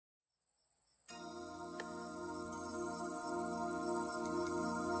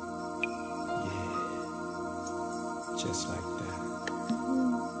Just like that.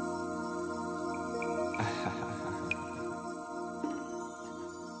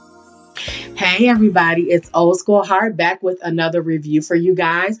 Hey everybody, it's Old School Heart back with another review for you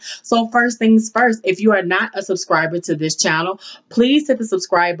guys. So first things first, if you are not a subscriber to this channel, please hit the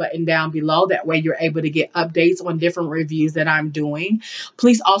subscribe button down below. That way you're able to get updates on different reviews that I'm doing.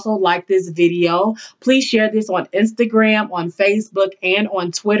 Please also like this video. Please share this on Instagram, on Facebook, and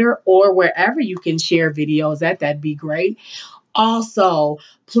on Twitter, or wherever you can share videos at. That'd be great. Also,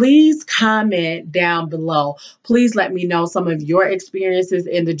 please comment down below. Please let me know some of your experiences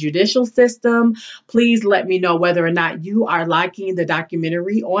in the judicial system. Please let me know whether or not you are liking the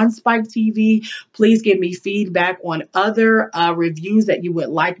documentary on Spike TV. Please give me feedback on other reviews that you would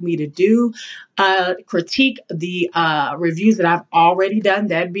like me to do. Critique the reviews that I've already done.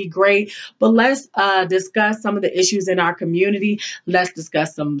 That'd be great. But let's discuss some of the issues in our community. Let's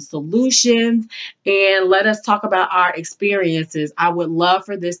discuss some solutions, and let us talk about our experiences. I would love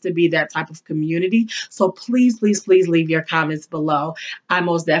for this to be that type of community. So please, please, please leave your comments below. I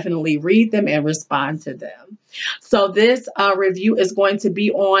most definitely read them and respond to them. So this review is going to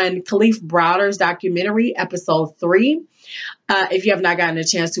be on Kalief Browder's documentary, episode 3. If you have not gotten a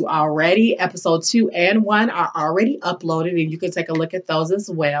chance to already, episode 2 and 1 are already uploaded, and you can take a look at those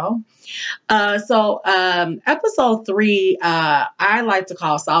as well. Episode 3, I like to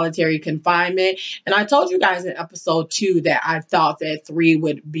call solitary confinement. And I told you guys in episode 2 that I thought that 3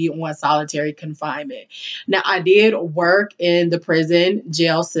 would be on solitary confinement. Now, I did work in the prison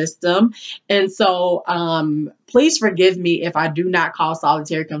jail system. And so, please forgive me if I do not call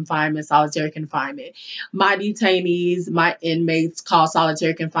solitary confinement. My detainees, my inmates call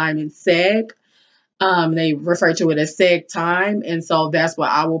solitary confinement SEG. They refer to it as seg time, and so that's what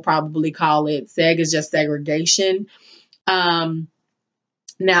I will probably call it. Seg is just segregation. Now,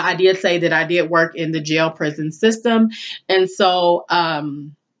 I did say that I did work in the jail prison system, and so I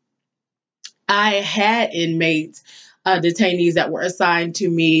had inmates, detainees that were assigned to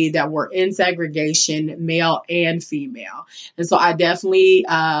me that were in segregation, male and female. And so I definitely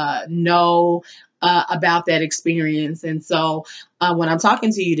know about that experience. And so when I'm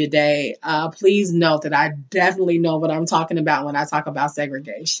talking to you today, please note that I definitely know what I'm talking about when I talk about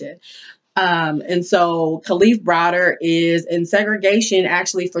segregation. And so Kalief Browder is in segregation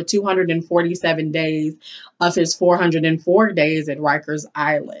actually for 247 days of his 404 days at Rikers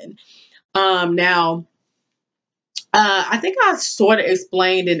Island. Now, I think I sort of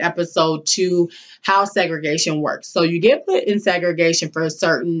explained in episode 2 how segregation works. So you get put in segregation for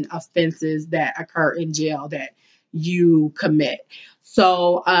certain offenses that occur in jail that you commit.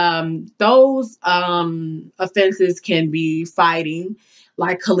 So those offenses can be fighting,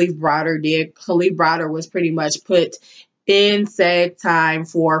 like Kalief Browder did. Kalief Browder was pretty much put in seg time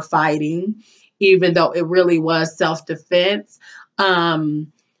for fighting, even though it really was self-defense.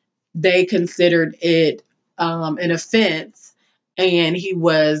 They considered it an offense, and he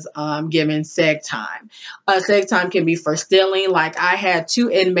was given seg time. Seg time can be for stealing. Like, I had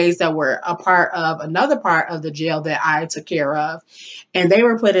 2 inmates that were a part of another part of the jail that I took care of, and they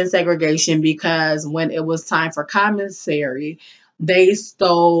were put in segregation because when it was time for commissary, they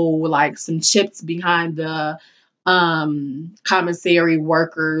stole like some chips behind the commissary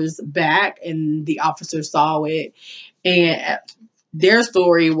workers' back, and the officer saw it. And their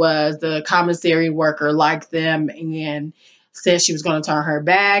story was the commissary worker liked them and said she was going to turn her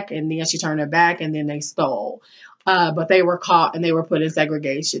back, and then she turned her back, and then they stole. But they were caught and they were put in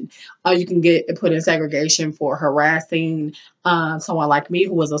segregation. You can get put in segregation for harassing someone like me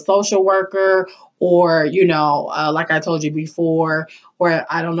who was a social worker, or, you know, like I told you before, or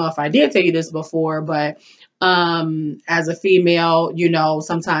I don't know if I did tell you this before, but as a female, you know,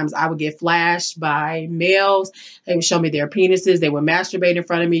 sometimes I would get flashed by males. They would show me their penises. They would masturbate in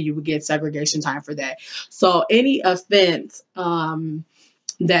front of me. You would get segregation time for that. So any offense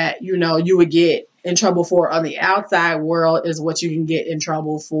that, you know, you would get in trouble for on the outside world is what you can get in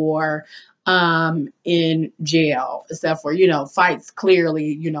trouble for in jail, except for, you know, fights.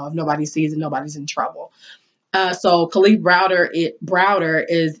 Clearly, you know, if nobody sees it, nobody's in trouble. So Kalief Browder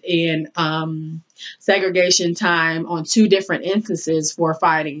is in segregation time on 2 different instances for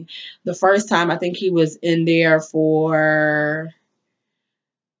fighting. The first time, I think he was in there for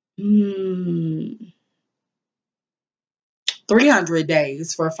 300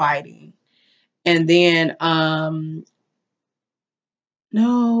 days for fighting. And then, no,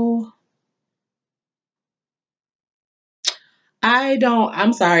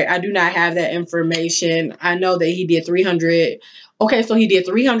 I'm sorry, I do not have that information. I know that he did 300. Okay, so he did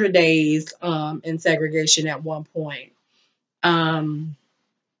 300 days in segregation at one point.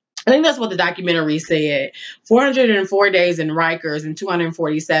 I think that's what the documentary said. 404 days in Rikers and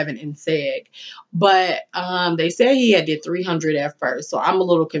 247 in SEG. But they said he had did 300 at first. So I'm a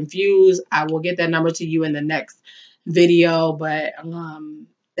little confused. I will get that number to you in the next video, but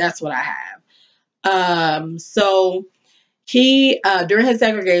that's what I have. So he during his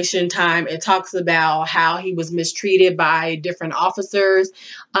segregation time, it talks about how he was mistreated by different officers.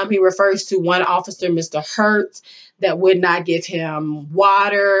 He refers to one officer, Mr. Hertz, that would not give him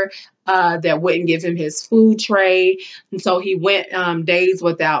water, that wouldn't give him his food tray, and so he went days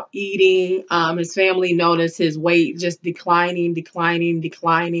without eating. His family noticed his weight just declining, declining,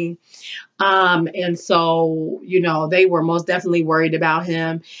 declining. And so, they were most definitely worried about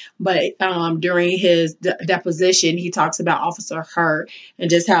him. But during his deposition, he talks about Officer Hurt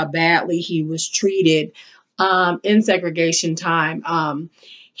and just how badly he was treated in segregation time.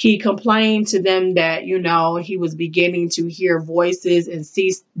 He complained to them that, he was beginning to hear voices and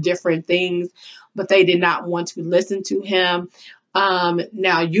see different things, but they did not want to listen to him.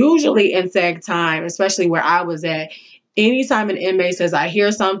 Now, usually in seg time, especially where I was at, anytime an inmate says, I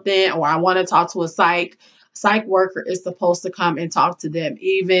hear something or I want to talk to a psych worker is supposed to come and talk to them,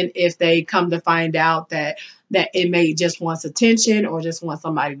 even if they come to find out that that inmate just wants attention or just wants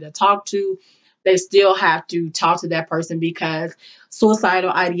somebody to talk to. They still have to talk to that person because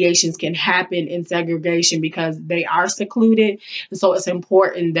suicidal ideations can happen in segregation because they are secluded. And so it's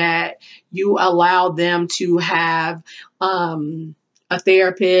important that you allow them to have a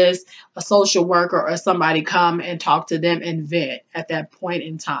therapist, a social worker, or somebody come and talk to them and vent at that point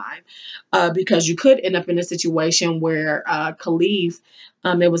in time. Because you could end up in a situation where Kalief,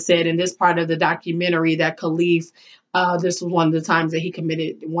 it was said in this part of the documentary that Kalief, this was one of the times that he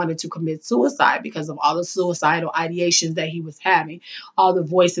wanted to commit suicide because of all the suicidal ideations that he was having, all the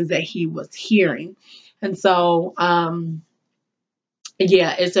voices that he was hearing. And so,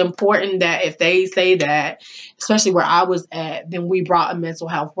 yeah, it's important that if they say that, especially where I was at, then we brought a mental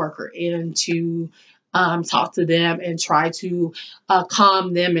health worker in to talk to them and try to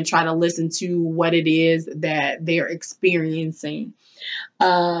calm them and try to listen to what it is that they're experiencing.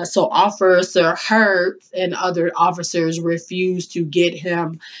 So Officer Hertz and other officers refused to get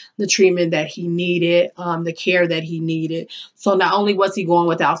him the treatment that he needed, the care that he needed. So not only was he going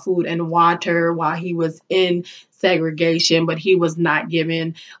without food and water while he was in segregation, but he was not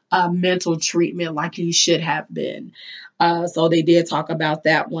given mental treatment like he should have been. So they did talk about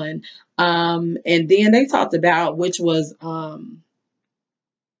that one. And then they talked about which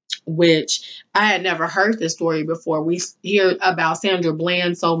I had never heard this story before. We hear about Sandra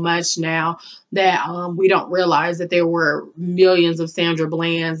Bland so much now that we don't realize that there were millions of Sandra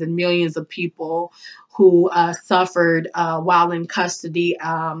Blands and millions of people who suffered while in custody,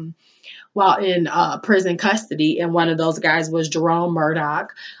 while in prison custody. And one of those guys was Jerome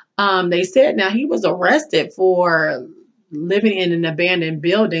Murdoch. They said now he was arrested for living in an abandoned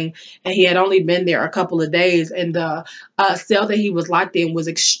building, and he had only been there a couple of days, and the cell that he was locked in was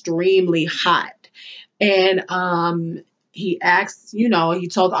extremely hot. And he asked, he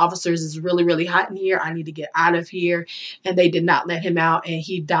told the officers, it's really, really hot in here. I need to get out of here. And they did not let him out, and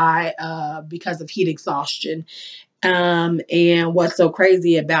he died because of heat exhaustion. And what's so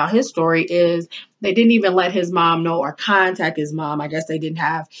crazy about his story is they didn't even let his mom know or contact his mom. I guess they didn't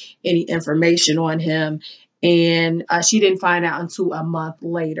have any information on him. And she didn't find out until a month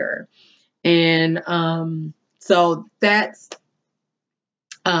later. And so that's,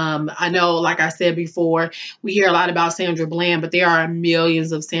 I know, like I said before, we hear a lot about Sandra Bland, but there are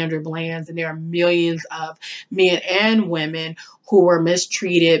millions of Sandra Blands, and there are millions of men and women who were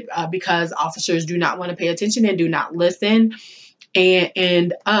mistreated because officers do not want to pay attention and do not listen, and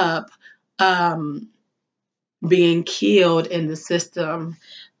end up being killed in the system.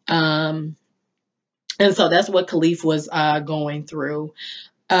 And so that's what Kalief was going through.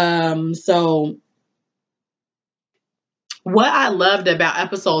 So what I loved about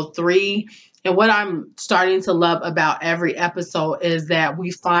episode 3 and what I'm starting to love about every episode is that we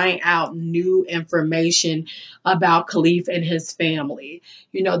find out new information about Kalief and his family.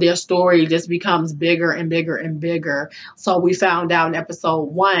 Their story just becomes bigger and bigger and bigger. So we found out in episode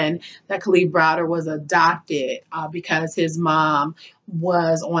 1 that Kalief Browder was adopted because his mom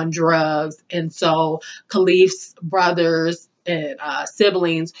was on drugs. And so Kalief's brothers and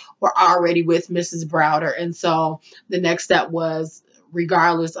siblings were already with Mrs. Browder. And so the next step was,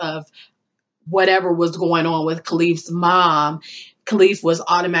 regardless of whatever was going on with Kalief's mom, Kalief was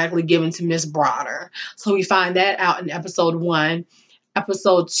automatically given to Miss Browder. So we find that out in episode 1.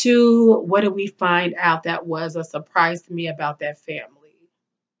 Episode 2, what did we find out that was a surprise to me about that family?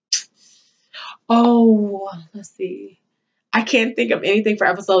 Oh, let's see. I can't think of anything for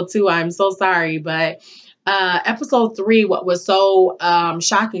episode 2. I'm so sorry, but episode 3, what was so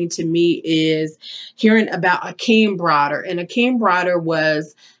shocking to me is hearing about Akeem Browder. And Akeem Browder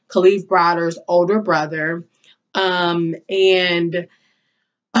was Kalief Browder's older brother. And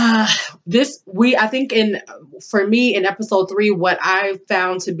I think for me in episode 3, what I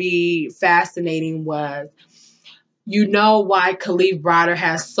found to be fascinating was, you know, why Kalief Browder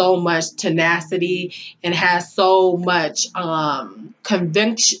has so much tenacity and has so much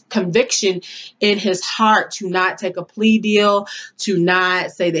conviction in his heart to not take a plea deal, to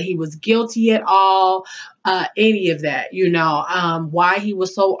not say that he was guilty at all, any of that. You know, why he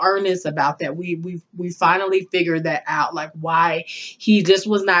was so earnest about that. We finally figured that out, like why he just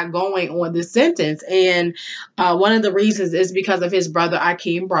was not going on the sentence. And one of the reasons is because of his brother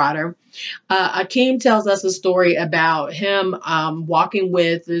Akeem Browder. Akeem tells us a story about him walking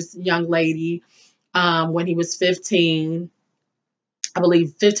with this young lady when he was 15, I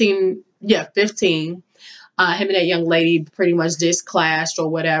believe 15, yeah, 15. Him and that young lady pretty much just clashed or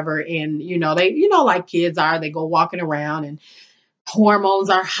whatever. And, you know, like kids are, they go walking around and hormones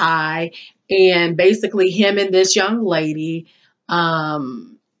are high. And basically him and this young lady,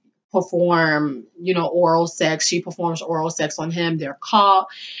 perform, you know, oral sex. She performs oral sex on him. They're caught.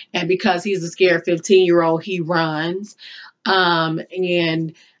 And because he's a scared 15-year-old, he runs.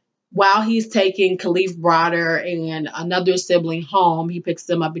 And while he's taking Kalief Browder and another sibling home, he picks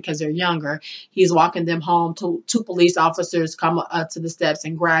them up because they're younger. He's walking them home. Two police officers come up to the steps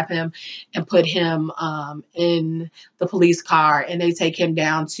and grab him and put him in the police car. And they take him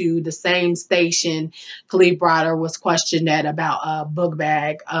down to the same station Kalief Browder was questioned at about a book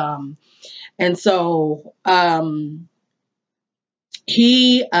bag. And so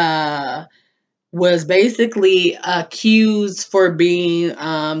he was basically accused for being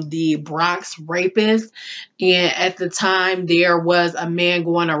the Bronx rapist. And at the time, there was a man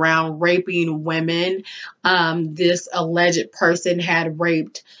going around raping women. This alleged person had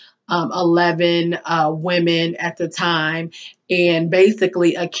raped 11 women at the time. And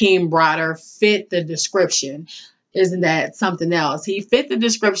basically, Akeem Browder fit the description. Isn't that something else? He fit the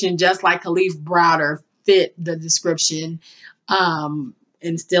description just like Kalief Browder fit the description.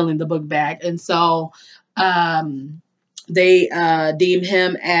 And still in the book bag. And so they deem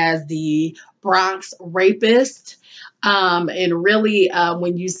him as the Bronx rapist. And really,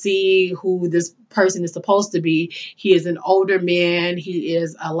 when you see who this person is supposed to be, he is an older man. He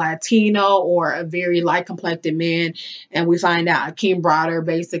is a Latino or a very light complected man. And we find out Akeem Browder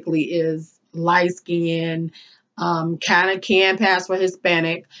basically is light skinned, kind of can pass for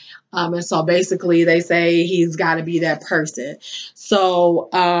Hispanic. And so basically they say he's got to be that person. So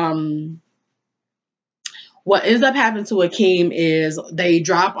what ends up happening to Akeem is they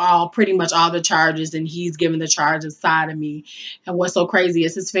drop pretty much all the charges, and he's given the charge of sodomy. And what's so crazy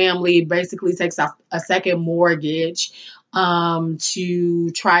is his family basically takes a second mortgage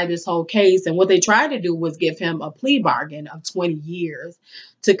to try this whole case. And what they tried to do was give him a plea bargain of 20 years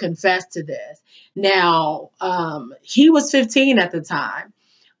to confess to this. Now, he was 15 at the time.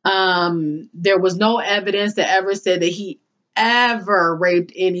 There was no evidence that ever said that he ever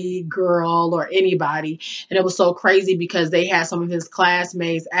raped any girl or anybody. And it was so crazy because they had some of his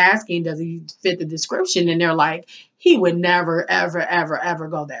classmates asking, does he fit the description? And they're like, he would never, ever, ever, ever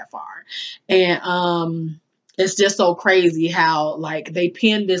go that far. And it's just so crazy how like they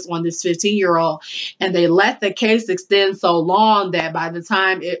pinned this on this 15-year-old, and they let the case extend so long that by the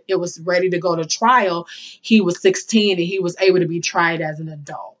time it was ready to go to trial, he was 16 and he was able to be tried as an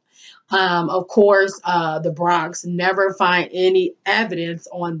adult. Of course, the Bronx never find any evidence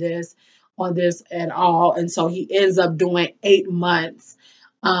on this at all, and so he ends up doing 8 months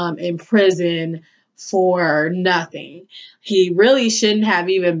in prison for nothing. He really shouldn't have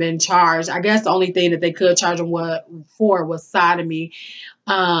even been charged. I guess the only thing that they could charge him for was sodomy,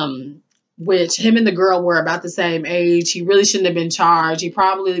 which him and the girl were about the same age. He really shouldn't have been charged. He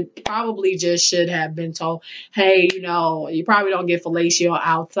probably just should have been told, hey, you know, you probably don't get fellatio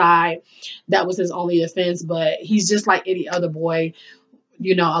outside. That was his only offense, but he's just like any other boy.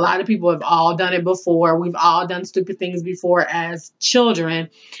 You know, a lot of people have all done it before. We've all done stupid things before as children.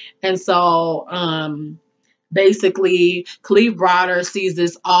 And so basically, Kalief Browder sees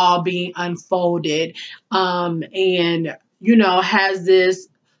this all being unfolded, and, you know, has this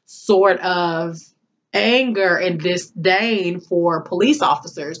sort of anger and disdain for police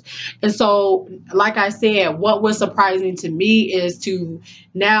officers. And so, like I said, what was surprising to me is to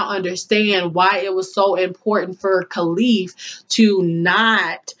now understand why it was so important for Kalief to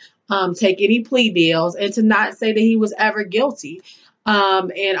not take any plea deals and to not say that he was ever guilty.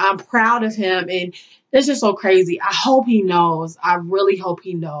 And I'm proud of him. And it's just so crazy. I hope he knows. I really hope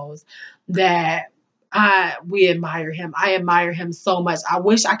he knows that we admire him. I admire him so much. I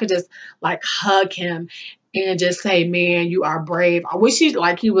wish I could just like hug him and just say, man, you are brave. I wish he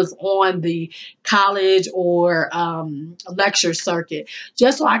was on the college or lecture circuit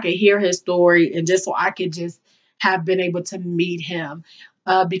just so I could hear his story and just so I could just have been able to meet him.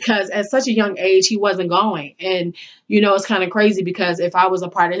 Because at such a young age, he wasn't going. And it's kind of crazy because if I was a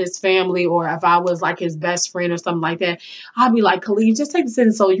part of his family or if I was like his best friend or something like that, I'd be like, Kalief, just take the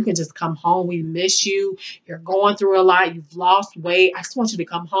city so you can just come home. We miss you. You're going through a lot. You've lost weight. I just want you to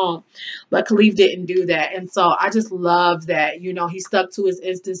come home. But Kalief didn't do that. And so I just love that, he stuck to his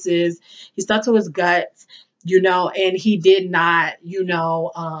instances. He stuck to his guts, and he did not, he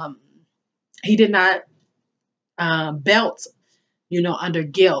did not belt, under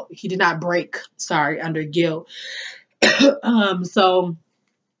guilt. He did not break, sorry, under guilt. So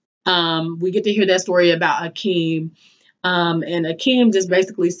we get to hear that story about Akeem. And Akeem just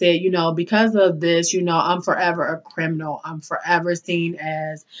basically said, because of this, I'm forever a criminal. I'm forever seen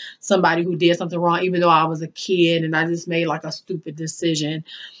as somebody who did something wrong, even though I was a kid and I just made like a stupid decision.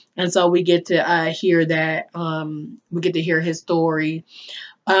 And so we get to hear that. We get to hear his story.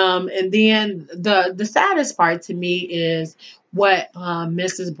 And then the saddest part to me is what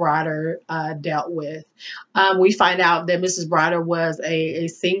Mrs. Browder dealt with. We find out that Mrs. Browder was a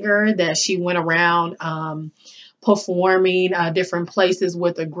singer, that she went around performing different places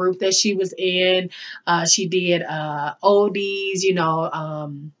with a group that she was in. She did oldies,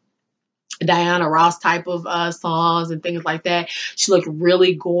 Diana Ross type of songs and things like that. She looked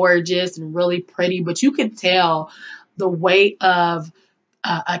really gorgeous and really pretty, but you could tell the weight of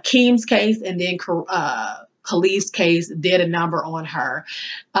Akeem's case and then Kalief's case did a number on her.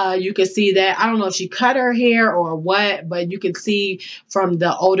 You can see that. I don't know if she cut her hair or what, but you can see from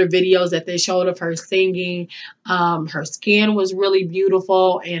the older videos that they showed of her singing, her skin was really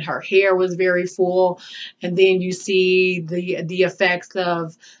beautiful and her hair was very full. And then you see the effects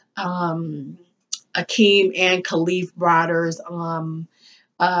of Akeem and Kalief Browder's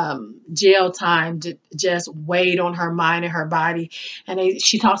jail time just weighed on her mind and her body. And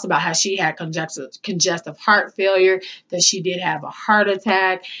she talks about how she had congestive heart failure, that she did have a heart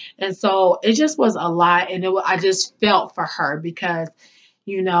attack. And so it just was a lot. And I just felt for her because,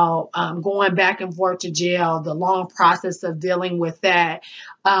 going back and forth to jail, the long process of dealing with that,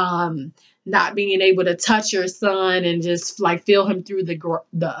 not being able to touch your son and just like feel him through the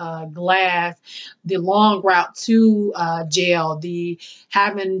glass, the long route to jail, the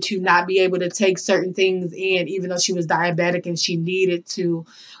having to not be able to take certain things in, even though she was diabetic and she needed to.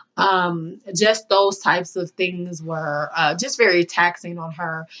 Just those types of things were just very taxing on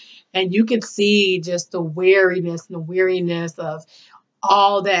her. And you could see just the weariness and the weariness of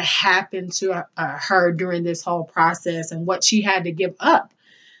all that happened to her during this whole process and what she had to give up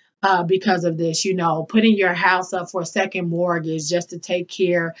because of this, putting your house up for a second mortgage just to take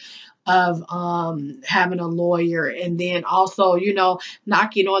care of having a lawyer, and then also,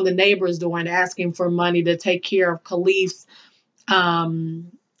 knocking on the neighbor's door and asking for money to take care of Kalief's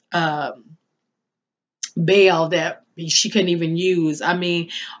um, uh, bail that she couldn't even use. I mean,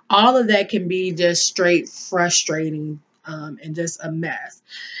 all of that can be just straight frustrating and just a mess.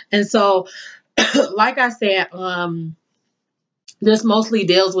 And so, like I said, this mostly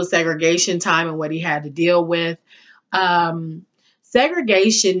deals with segregation time and what he had to deal with.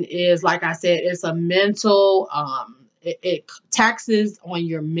 Segregation is, like I said, it's a mental, it taxes on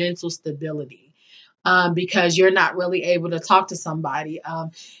your mental stability because you're not really able to talk to somebody.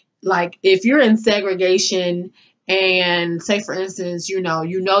 Like if you're in segregation and say, for instance,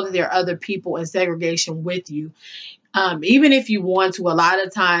 that there are other people in segregation with you. Even if you want to, a lot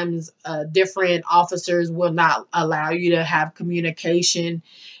of times different officers will not allow you to have communication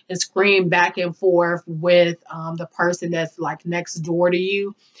and scream back and forth with the person that's like next door to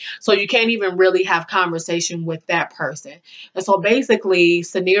you. So you can't even really have conversation with that person. And so basically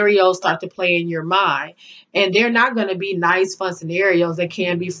scenarios start to play in your mind, and they're not going to be nice, fun scenarios. They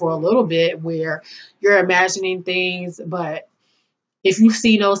can be for a little bit where you're imagining things, but if you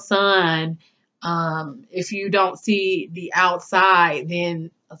see no sun, if you don't see the outside,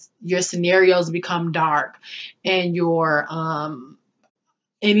 then your scenarios become dark, and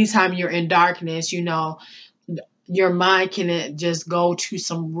anytime you're in darkness, your mind can just go to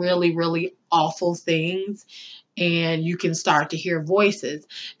some really, really awful things, and you can start to hear voices.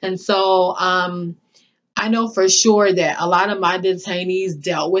 And so, I know for sure that a lot of my detainees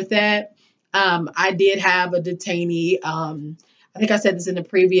dealt with that. I did have a detainee. I think I said this in the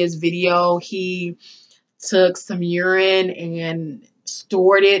previous video. He took some urine and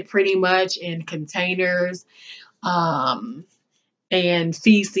stored it pretty much in containers, um, and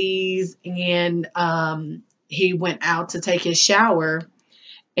feces, and he went out to take his shower.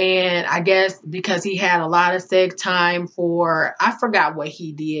 And I guess because he had a lot of sick time for, I forgot what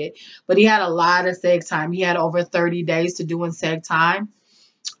he did, but he had a lot of sick time. He had over 30 days to do in sick time.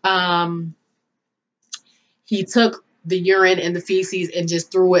 Um, he took the urine and the feces and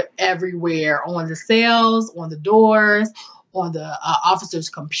just threw it everywhere, on the cells, on the doors, on the officer's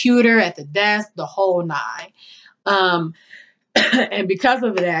computer, at the desk, the whole nine. Um, and because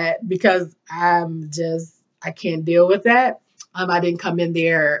of that, because I can't deal with that. I didn't come in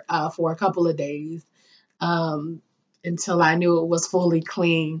there for a couple of days, um, until I knew it was fully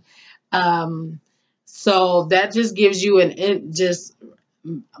clean. Um, so that just gives you just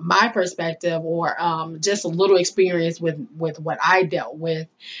my perspective, or just a little experience with what I dealt with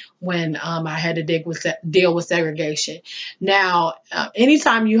when I had to deal with segregation. Now,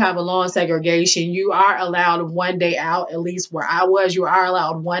 anytime you have a law on segregation, you are allowed one day out. At least where I was, you are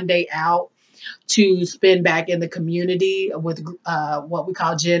allowed one day out to spend back in the community with what we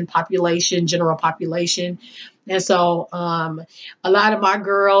call general population. And so a lot of my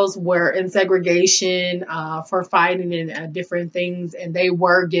girls were in segregation for fighting and different things, and they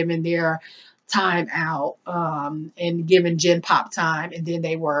were given their time out, and given gen pop time, and then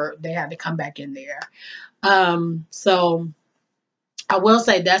they had to come back in there. So I will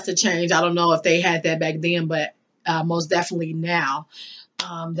say that's a change. I don't know if they had that back then, but most definitely now.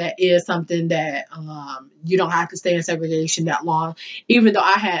 That is something that you don't have to stay in segregation that long, even though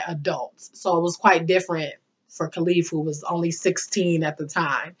I had adults. So it was quite different for Kalief, who was only 16 at the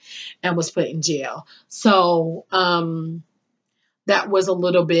time and was put in jail. So that was a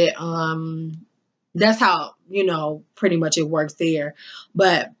little bit, that's how, pretty much it works there.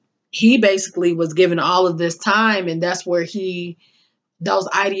 But he basically was given all of this time, and that's where those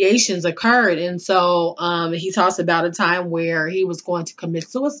ideations occurred. And so he talks about a time where he was going to commit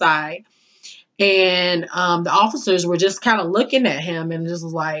suicide, and the officers were just kind of looking at him and just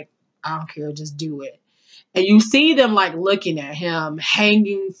was like, I don't care, just do it. And you see them like looking at him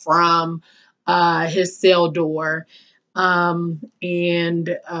hanging from his cell door, and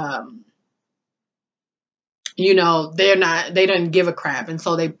they didn't give a crap. And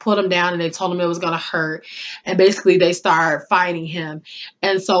so they put him down and they told him it was going to hurt. And basically they started fighting him.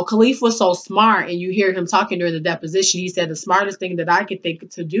 And so Kalief was so smart, and you hear him talking during the deposition. He said the smartest thing that I could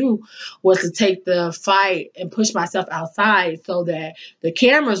think to do was to take the fight and push myself outside so that the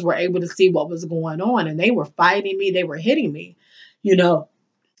cameras were able to see what was going on. And they were fighting me. They were hitting me,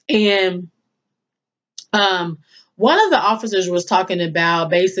 and one of the officers was talking about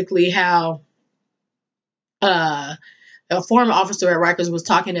basically how a former officer at Rikers was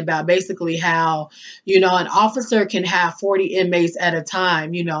talking about basically how, an officer can have 40 inmates at a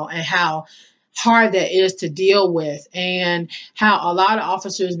time, and how hard that is to deal with, and how a lot of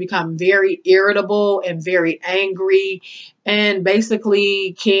officers become very irritable and very angry, and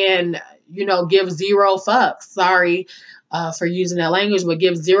basically can, give zero fucks. Sorry for using that language, but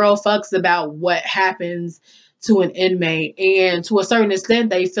give zero fucks about what happens to an inmate. And to a certain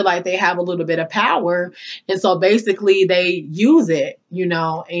extent, they feel like they have a little bit of power. And so basically they use it,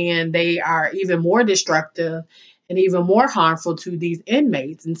 and they are even more destructive and even more harmful to these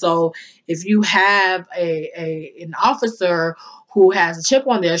inmates. And so if you have an officer who has a chip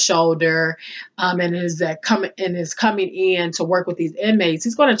on their shoulder, and is coming in to work with these inmates,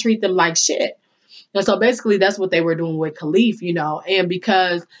 he's going to treat them like shit. And so basically that's what they were doing with Kalief, and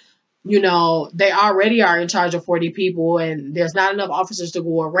because they already are in charge of 40 people, and there's not enough officers to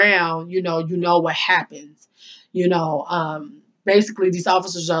go around, you know what happens. Basically these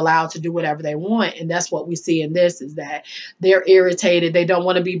officers are allowed to do whatever they want, and that's what we see in this, is that they're irritated. They don't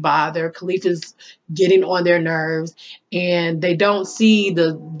want to be bothered. Kalief is getting on their nerves, and they don't see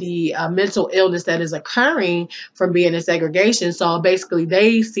the mental illness that is occurring from being in segregation. So basically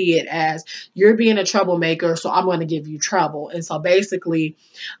they see it as, you're being a troublemaker, so I'm going to give you trouble. And so basically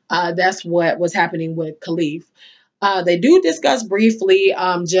that's what was happening with Kalief. They do discuss briefly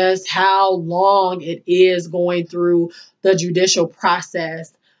just how long it is going through the judicial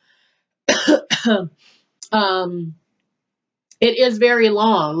process. um, it is very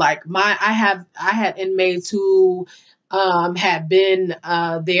long. Like I had inmates who had been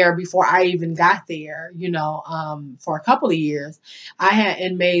there before I even got there, for a couple of years. I had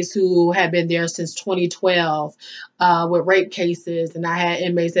inmates who had been there since 2012 with rape cases, and I had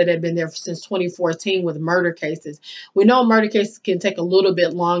inmates that had been there since 2014 with murder cases. We know murder cases can take a little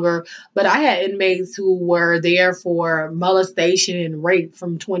bit longer, but I had inmates who were there for molestation and rape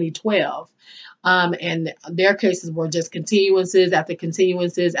from 2012. And their cases were just continuances after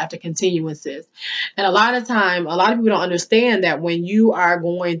continuances after continuances. And a lot of time, a lot of people don't understand that when you are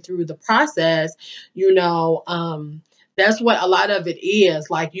going through the process, you know, that's what a lot of it is.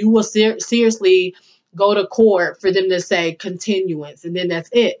 Like you will seriously go to court for them to say continuance, and then that's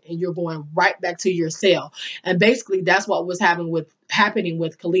it, and you're going right back to your cell. And basically, that's what was happening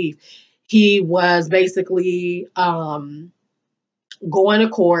with Kalief. He was basically going to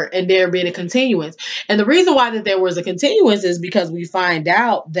court and there being a continuance. And the reason why that there was a continuance is because we find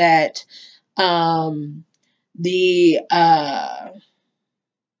out that the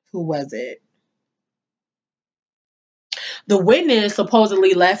who was it? The witness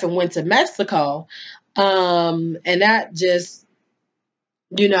supposedly left and went to Mexico. And that just,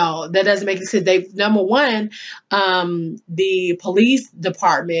 you know, that doesn't make sense. They, number one, the police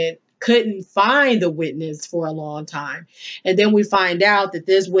department couldn't find the witness for a long time. And then we find out that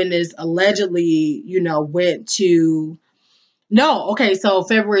this witness allegedly, you know, went to, no, okay, so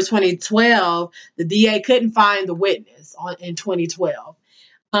February 2012, the DA couldn't find the witness in 2012.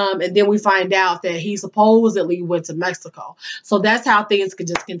 And then we find out that he supposedly went to Mexico. So that's how things could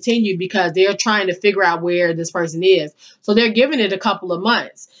just continue because they're trying to figure out where this person is. So they're giving it a couple of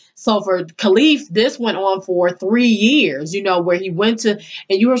months. So for Kalief, this went on for 3 years, you know, where he went to,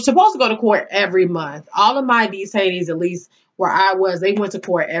 and you were supposed to go to court every month. All of my detainees, at least where I was, they went to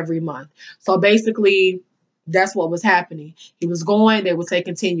court every month. So basically, that's what was happening. He was going, they would say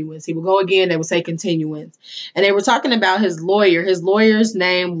continuance. He would go again, they would say continuance. And they were talking about his lawyer. His lawyer's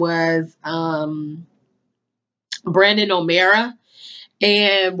name was Brandon O'Mara.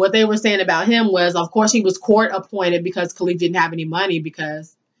 And what they were saying about him was, of course, he was court appointed because Kalief didn't have any money,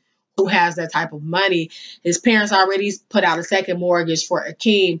 because who has that type of money? His parents already put out a second mortgage for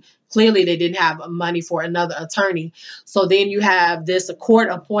Akeem. Clearly, they didn't have money for another attorney. So then you have this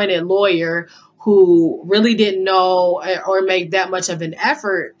court-appointed lawyer who really didn't know or make that much of an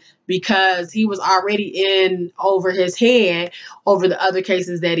effort because he was already in over his head over the other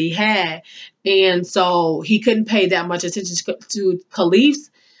cases that he had. And so he couldn't pay that much attention to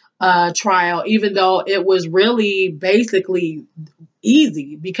Kalief's trial, even though it was really basically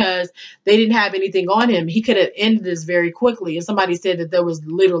easy because they didn't have anything on him. He could have ended this very quickly. And somebody said that there was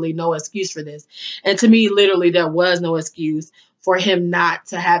literally no excuse for this. And to me, literally, there was no excuse for him not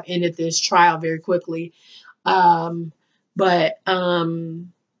to have ended this trial very quickly. But a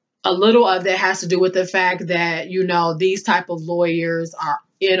little of that has to do with the fact that, you know, these type of lawyers are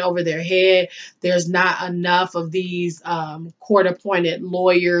in over their head. There's not enough of these court-appointed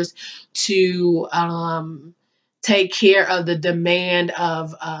lawyers to take care of the demand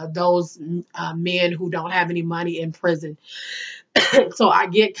of those men who don't have any money in prison. So I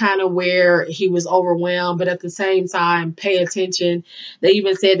get kind of where he was overwhelmed, but at the same time, pay attention. They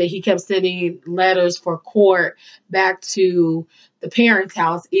even said that he kept sending letters for court back to the parents'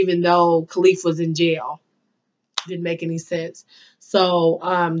 house, even though Kalief was in jail. Didn't make any sense. So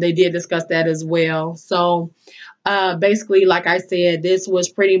they did discuss that as well. So basically, like I said, this was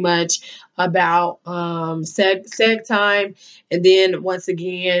pretty much about seg time. And then once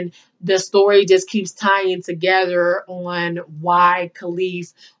again, the story just keeps tying together on why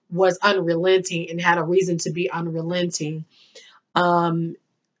Kalief was unrelenting and had a reason to be unrelenting. Um,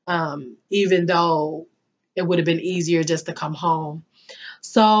 Even though it would have been easier just to come home.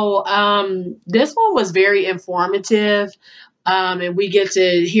 So this one was very informative. And we get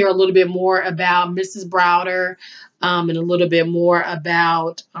to hear a little bit more about Mrs. Browder and a little bit more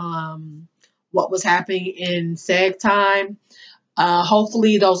about what was happening in seg time.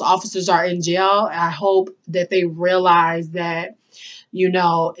 Hopefully those officers are in jail. I hope that they realize that, you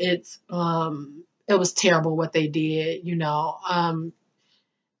know, it was terrible what they did, you know.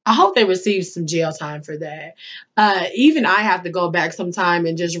 I hope they receive some jail time for that. Even I have to go back sometime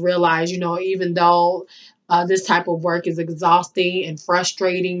and just realize, you know, even though this type of work is exhausting and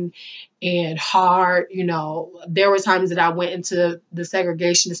frustrating and hard, you know, there were times that I went into the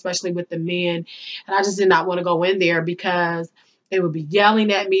segregation, especially with the men, and I just did not want to go in there because they would be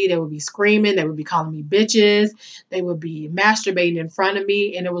yelling at me, they would be screaming, they would be calling me bitches, they would be masturbating in front of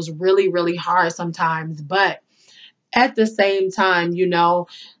me, and it was really, really hard sometimes. But at the same time, you know,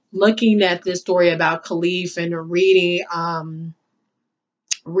 looking at this story about Kalief and reading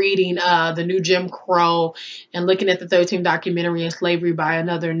the new Jim Crow and looking at the 13 documentary and Slavery by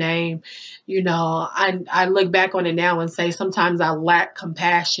Another Name, you know, I look back on it now and say sometimes I lack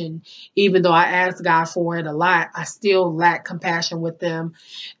compassion. Even though I ask God for it a lot, I still lack compassion with them.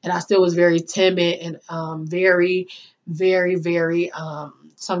 And I still was very timid and very, very, very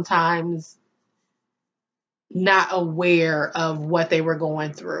sometimes not aware of what they were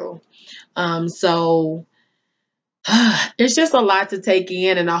going through. So it's just a lot to take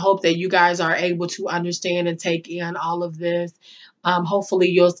in, and I hope that you guys are able to understand and take in all of this. Hopefully,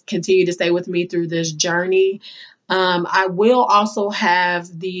 you'll continue to stay with me through this journey. I will also have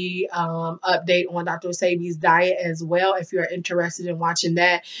the update on Dr. Sabi's diet as well. If you're interested in watching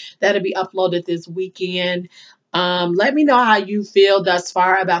that, that'll be uploaded this weekend. Let me know how you feel thus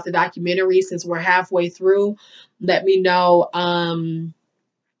far about the documentary since we're halfway through. Let me know.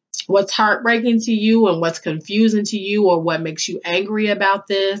 What's heartbreaking to you and what's confusing to you or what makes you angry about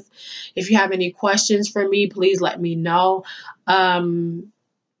this. If you have any questions for me, please let me know. Um,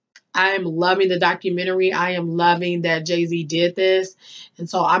 I am loving the documentary. I am loving that Jay-Z did this. And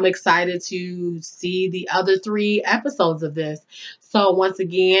so I'm excited to see the other 3 episodes of this. So once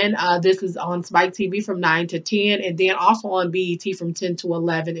again, this is on Spike TV from 9 to 10 and then also on BET from 10 to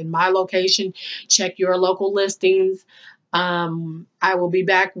 11 in my location. Check your local listings. I will be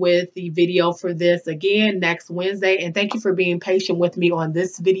back with the video for this again next Wednesday. And thank you for being patient with me on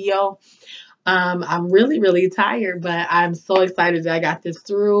this video. I'm really, really tired, but I'm so excited that I got this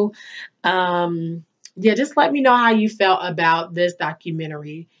through. Yeah, just let me know how you felt about this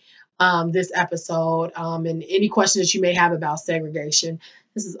documentary, this episode, and any questions that you may have about segregation.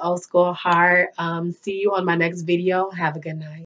 This is Old School Heart. See you on my next video. Have a good night.